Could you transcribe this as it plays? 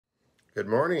Good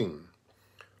morning.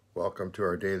 Welcome to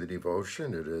our daily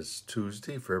devotion. It is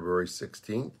Tuesday, February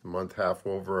 16th, month half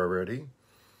over already.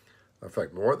 In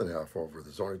fact, more than half over.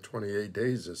 There's only 28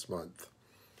 days this month.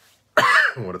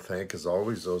 I want to thank, as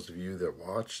always, those of you that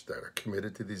watch, that are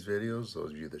committed to these videos,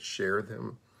 those of you that share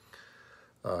them.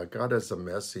 God has a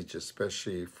message,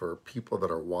 especially for people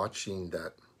that are watching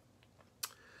that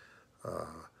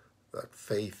their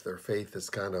faith is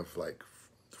kind of like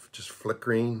just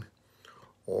flickering,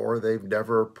 or they've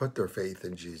never put their faith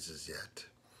in Jesus yet.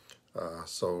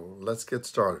 So let's get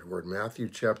started. We're in Matthew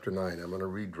chapter 9. I'm going to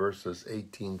read verses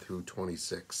 18 through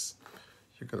 26.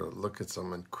 You're going to look at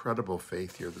some incredible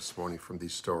faith here this morning from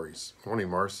these stories. Morning,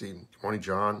 Marcy. Morning,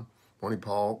 John. Morning,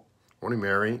 Paul. Morning,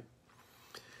 Mary.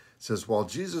 It says, while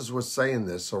Jesus was saying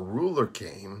this, a ruler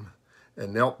came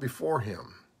and knelt before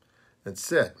him and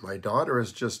said, my daughter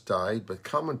has just died, but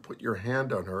come and put your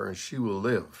hand on her and she will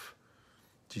live.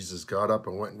 Jesus got up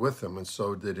and went with him, and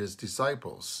so did his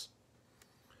disciples.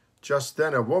 Just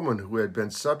then a woman who had been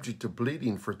subject to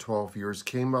bleeding for 12 years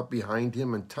came up behind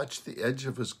him and touched the edge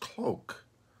of his cloak.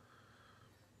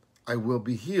 I will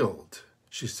be healed,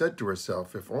 she said to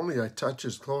herself. If only I touch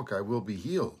his cloak, I will be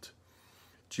healed.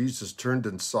 Jesus turned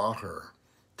and saw her.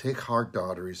 Take heart,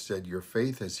 daughter, he said. Your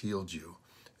faith has healed you.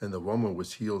 And the woman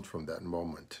was healed from that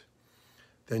moment.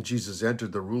 Then Jesus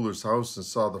entered the ruler's house and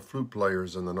saw the flute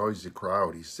players and the noisy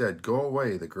crowd. He said, go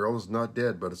away, the girl is not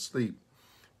dead, but asleep.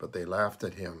 But they laughed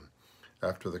at him.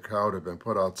 After the crowd had been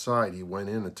put outside, he went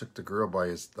in and took the girl by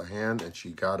the hand, and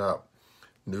she got up.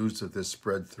 News of this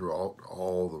spread throughout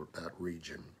all that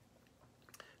region.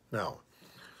 Now,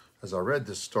 as I read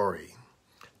this story,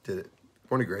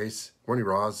 morning Grace, morning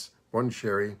Roz, morning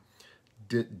Sherry,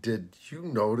 did you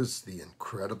notice the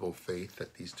incredible faith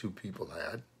that these two people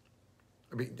had?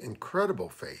 I mean, incredible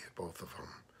faith, both of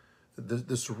them.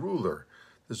 This ruler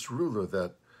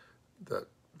that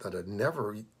had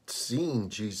never seen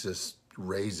Jesus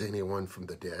raise anyone from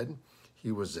the dead.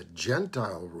 He was a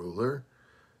Gentile ruler.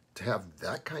 To have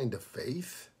that kind of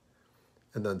faith,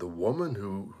 and then the woman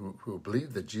who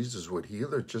believed that Jesus would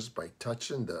heal her just by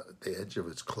touching the edge of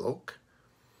his cloak.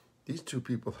 These two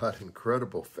people had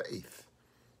incredible faith.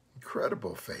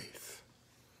 Incredible faith.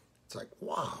 It's like,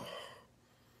 wow.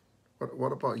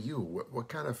 What about you? What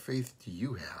kind of faith do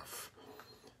you have?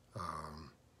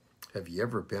 Have you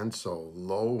ever been so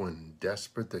low and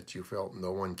desperate that you felt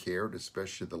no one cared,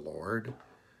 especially the Lord?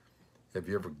 Have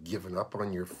you ever given up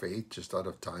on your faith just out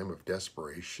of time of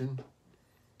desperation?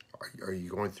 Are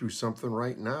you going through something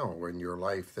right now in your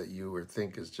life that you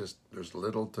think is just, there's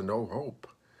little to no hope?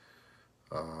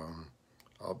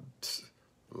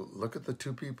 Look at the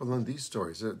two people in these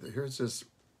stories. Here's this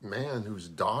man whose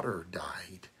daughter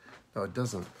died. Now, it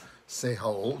doesn't say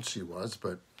how old she was,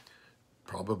 but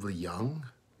probably young,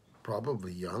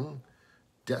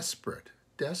 desperate.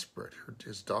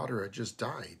 His daughter had just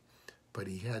died, but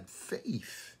he had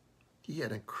faith. He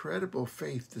had incredible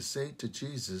faith to say to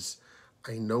Jesus,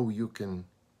 I know you can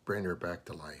bring her back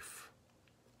to life.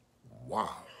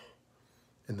 Wow.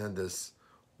 And then this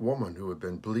woman who had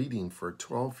been bleeding for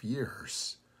 12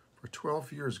 years,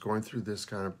 going through this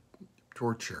kind of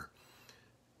torture,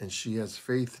 and she has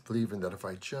faith believing that if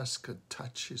I just could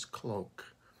touch his cloak,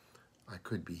 I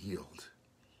could be healed.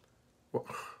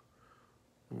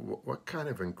 What kind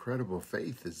of incredible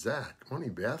faith is that?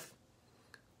 Morning, Beth.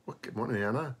 Morning,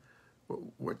 Anna.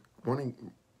 Morning,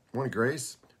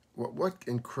 Grace. What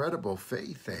incredible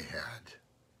faith they had.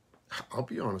 I'll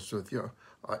be honest with you.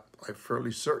 I'm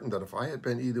fairly certain that if I had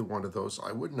been either one of those,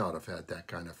 I would not have had that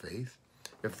kind of faith.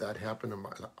 If that happened in my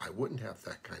life, I wouldn't have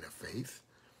that kind of faith.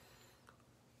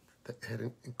 They had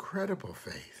an incredible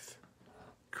faith.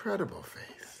 Incredible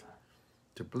faith.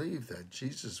 To believe that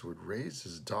Jesus would raise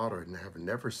his daughter and have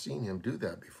never seen him do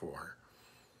that before.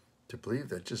 To believe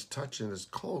that just touching his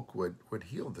cloak would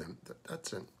heal them.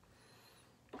 That's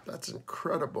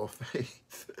incredible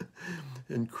faith.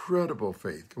 Incredible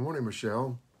faith. Good morning,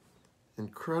 Michelle.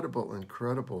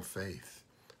 Incredible faith.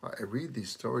 I read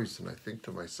these stories and I think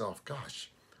to myself,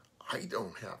 gosh, I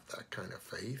don't have that kind of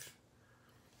faith.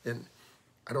 And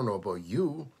I don't know about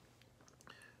you,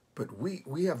 but we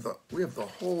have the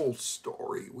whole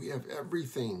story. We have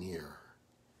everything here.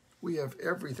 We have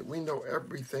everything. We know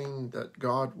everything that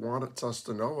God wanted us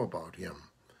to know about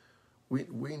him.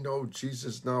 We know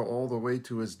Jesus now all the way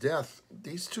to his death.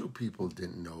 These two people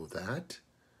didn't know that.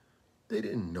 They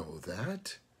didn't know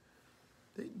that.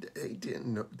 They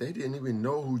didn't know. They didn't even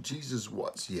know who Jesus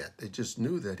was yet. They just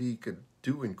knew that he could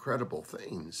do incredible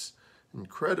things.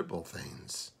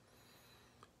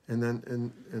 And then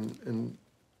and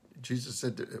Jesus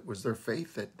said that it was their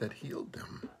faith that healed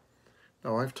them.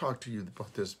 Now, I've talked to you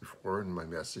about this before in my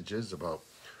messages about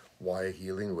why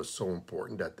healing was so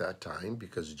important at that time,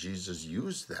 because Jesus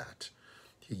used that.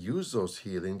 He used those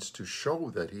healings to show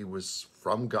that he was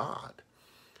from God.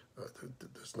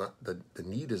 There's not the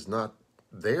need is not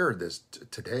there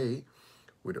today.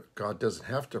 God doesn't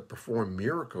have to perform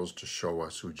miracles to show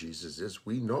us who Jesus is.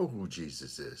 We know who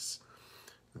Jesus is.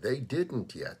 They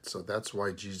didn't yet, so that's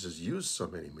why Jesus used so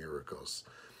many miracles.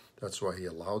 That's why he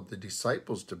allowed the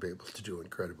disciples to be able to do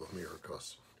incredible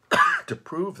miracles to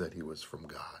prove that he was from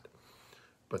God.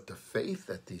 But the faith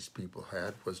that these people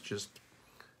had was just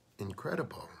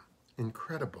incredible,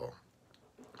 incredible.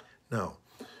 Now,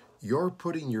 you're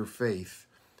putting your faith,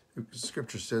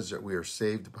 Scripture says that we are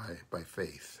saved by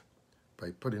faith,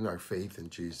 by putting our faith in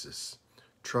Jesus,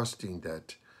 trusting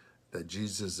that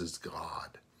Jesus is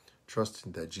God,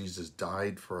 trusting that Jesus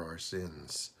died for our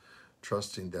sins,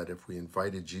 trusting that if we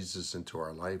invited Jesus into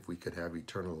our life, we could have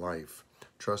eternal life,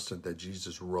 trusting that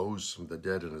Jesus rose from the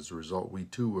dead, and as a result, we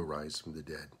too arise from the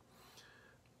dead.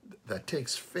 That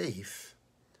takes faith,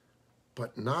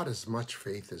 but not as much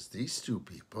faith as these two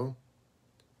people.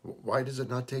 Why does it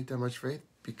not take that much faith?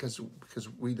 Because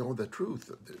we know the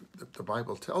truth. The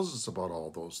Bible tells us about all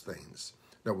those things.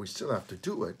 Now, we still have to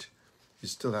do it. You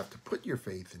still have to put your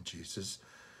faith in Jesus,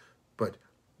 but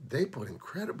they put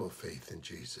incredible faith in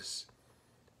Jesus.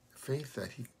 Faith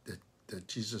that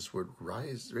Jesus would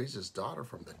raise his daughter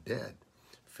from the dead.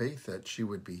 Faith that she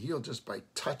would be healed just by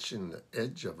touching the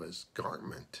edge of his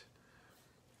garment.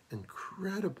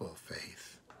 Incredible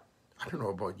faith. I don't know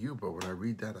about you, but when I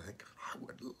read that, I think, I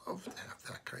would love to have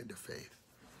that kind of faith.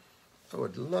 I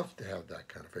would love to have that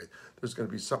kind of faith. There's going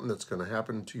to be something that's going to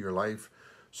happen to your life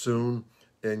soon,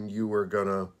 and you are going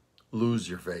to lose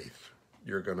your faith.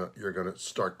 You're going to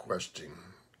start questioning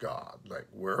God. Like,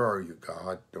 where are you,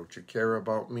 God? Don't you care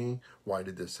about me? Why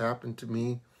did this happen to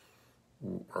me?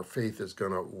 Our faith is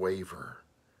going to waver.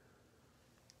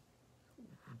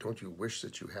 Don't you wish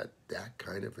that you had that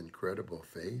kind of incredible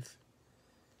faith?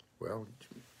 Well,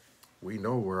 we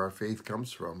know where our faith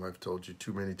comes from. I've told you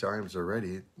too many times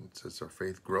already. It says our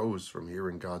faith grows from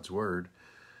hearing God's word.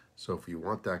 So if you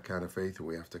want that kind of faith,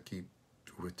 we have to keep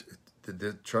with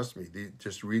it. Trust me,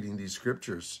 just reading these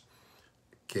scriptures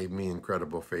gave me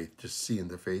incredible faith, just seeing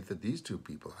the faith that these two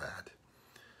people had.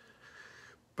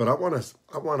 But I want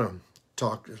to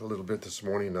talk a little bit this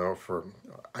morning now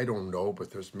I don't know, but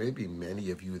there's maybe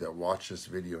many of you that watch this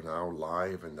video now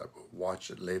live and that watch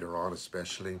it later on,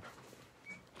 especially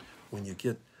when you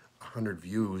get 100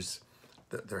 views,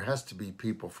 there has to be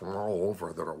people from all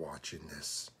over that are watching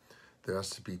this. There has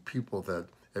to be people that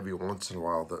every once in a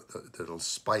while that'll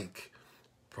spike,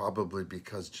 probably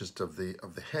because just of the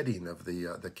heading of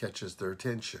that catches their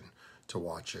attention to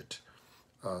watch it.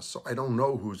 So I don't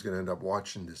know who's going to end up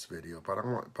watching this video, but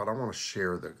I want to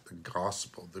share the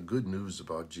gospel, the good news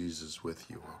about Jesus with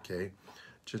you. Okay,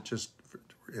 just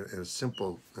in a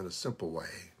simple way.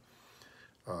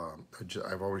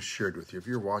 I've always shared with you, if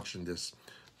you're watching this,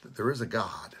 there is a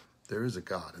God. There is a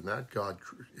God, and that God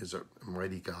is a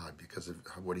mighty God because of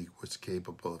what he was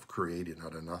capable of creating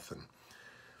out of nothing.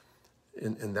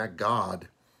 And that God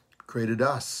created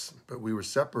us, but we were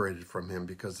separated from him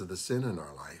because of the sin in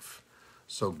our life.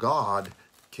 So God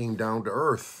came down to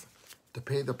earth to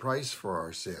pay the price for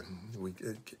our sin. We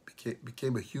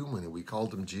became a human, and we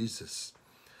called him Jesus.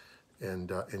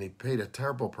 And he paid a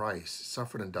terrible price,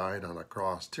 suffered and died on a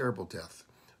cross, terrible death,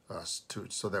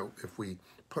 so that if we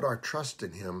put our trust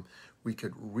in him, we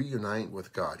could reunite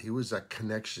with God. He was that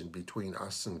connection between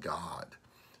us and God.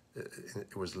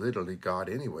 It was literally God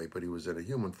anyway, but he was in a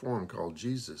human form called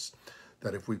Jesus.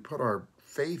 That if we put our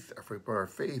faith,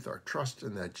 our trust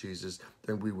in that Jesus,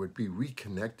 then we would be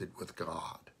reconnected with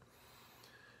God.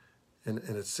 And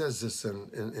it says this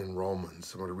in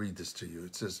Romans. I'm going to read this to you.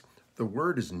 It says, the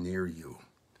word is near you,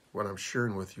 what I'm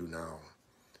sharing with you now.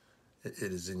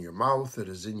 It is in your mouth. It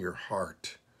is in your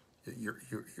heart. You're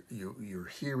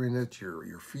hearing it.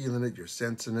 You're feeling it. You're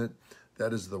sensing it.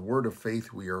 That is the word of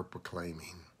faith we are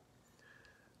proclaiming.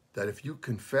 That if you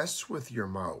confess with your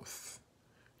mouth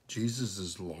Jesus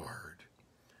is Lord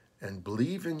and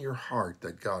believe in your heart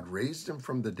that God raised him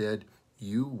from the dead,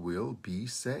 you will be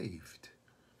saved.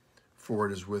 For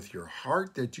it is with your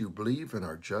heart that you believe and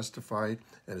are justified,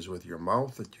 and it is with your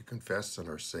mouth that you confess and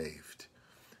are saved.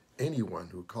 Anyone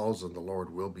who calls on the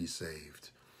Lord will be saved.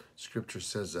 Scripture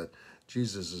says that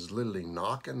Jesus is literally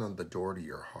knocking on the door to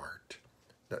your heart.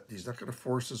 That he's not going to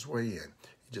force his way in.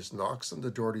 He just knocks on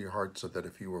the door to your heart so that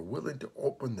if you are willing to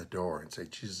open the door and say,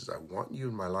 Jesus, I want you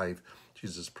in my life,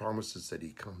 Jesus promises that he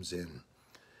comes in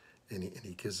and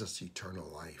he gives us eternal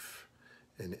life.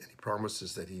 And he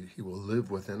promises that he will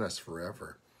live within us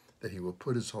forever, that he will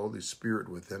put his Holy Spirit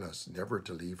within us, never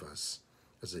to leave us,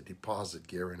 as a deposit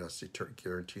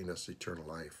guaranteeing us eternal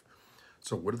life.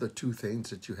 So what are the two things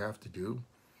that you have to do?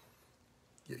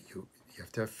 You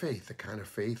have to have faith, the kind of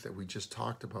faith that we just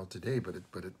talked about today, but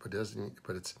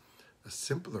it's a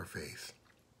simpler faith.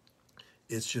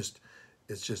 It's just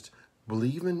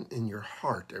believing in your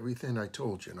heart everything I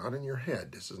told you, not in your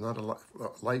head. This is not a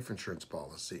life insurance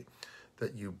policy.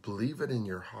 That you believe it in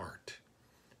your heart.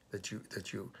 That you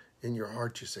in your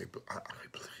heart you say, I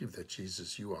believe that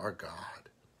Jesus, you are God.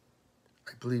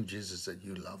 I believe, Jesus, that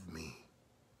you love me.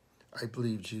 I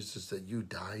believe, Jesus, that you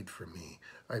died for me.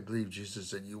 I believe, Jesus,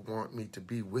 that you want me to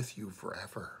be with you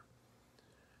forever.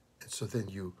 And so then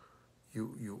you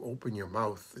open your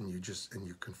mouth and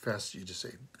you confess. You just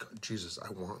say, Jesus,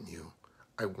 I want you.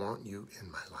 I want you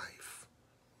in my life.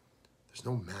 There's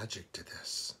no magic to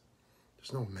this.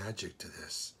 There's no magic to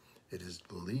this. It is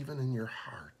believing in your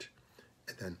heart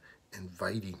and then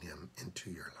inviting him into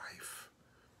your life.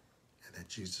 And then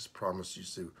Jesus promised you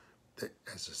to, that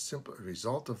as a simple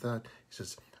result of that, he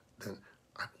says, then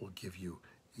I will give you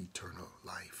eternal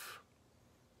life.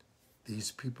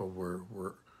 These people were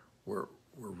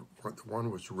one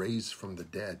was raised from the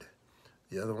dead.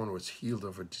 The other one was healed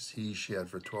of a disease she had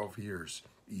for 12 years.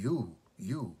 You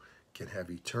can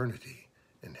have eternity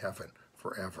in heaven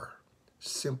forever.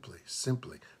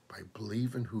 Simply by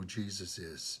believing who Jesus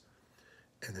is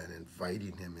and then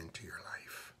inviting him into your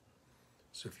life.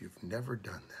 So if you've never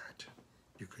done that,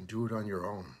 you can do it on your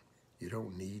own. You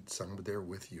don't need someone there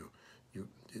with you.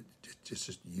 It's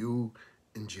just you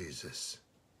and Jesus.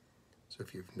 So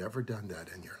if you've never done that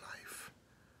in your life,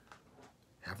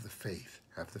 have the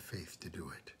faith to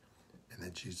do it. And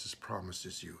then Jesus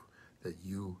promises you that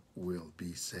you will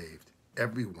be saved.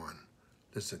 Everyone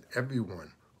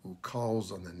who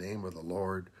calls on the name of the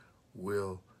Lord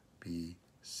will be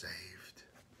saved.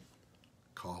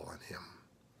 Call on him.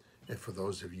 And for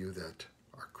those of you that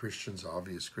are Christians,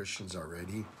 obvious Christians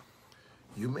already,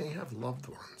 you may have loved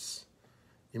ones.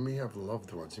 You may have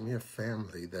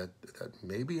family that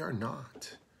maybe are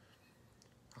not.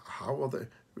 How will they,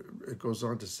 it goes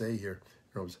on to say here,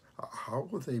 how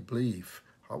will they believe?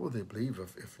 How will they believe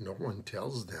if no one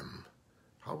tells them?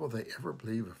 How will they ever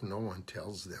believe if no one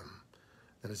tells them?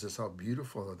 And it says, how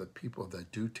beautiful are the people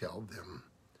that do tell them.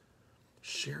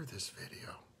 Share this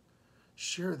video.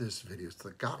 Share this video. It's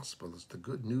the gospel. It's the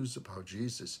good news about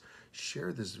Jesus.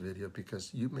 Share this video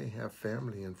because you may have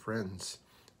family and friends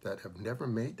that have never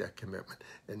made that commitment.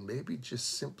 And maybe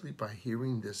just simply by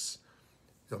hearing this,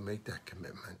 they'll make that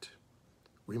commitment.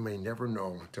 We may never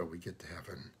know until we get to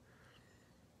heaven.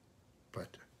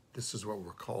 But this is what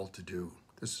we're called to do.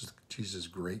 This is Jesus'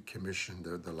 great commission.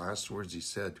 The last words he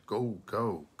said, go,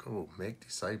 make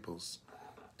disciples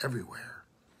everywhere.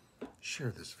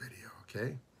 Share this video,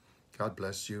 okay? God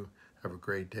bless you. Have a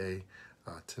great day.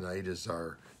 Tonight is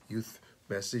our youth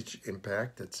message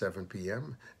impact at 7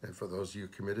 p.m. And for those of you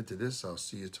committed to this, I'll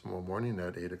see you tomorrow morning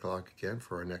at 8 o'clock again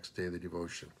for our next daily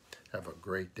devotion. Have a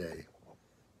great day.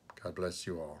 God bless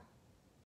you all.